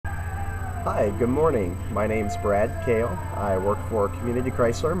Hi, good morning. My name's Brad Kale. I work for Community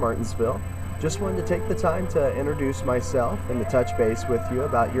Chrysler, Martinsville. Just wanted to take the time to introduce myself and to touch base with you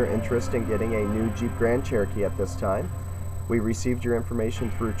about your interest in getting a new Jeep Grand Cherokee at this time. We received your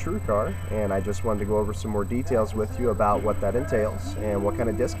information through TrueCar, and I just wanted to go over some more details with you about what that entails and what kind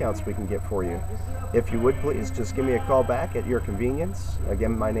of discounts we can get for you. If you would please just give me a call back at your convenience.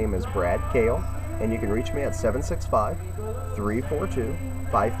 Again, my name is Brad Kale, and you can reach me at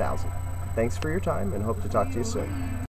 765-342-5000. Thanks for your time and hope to talk to you soon.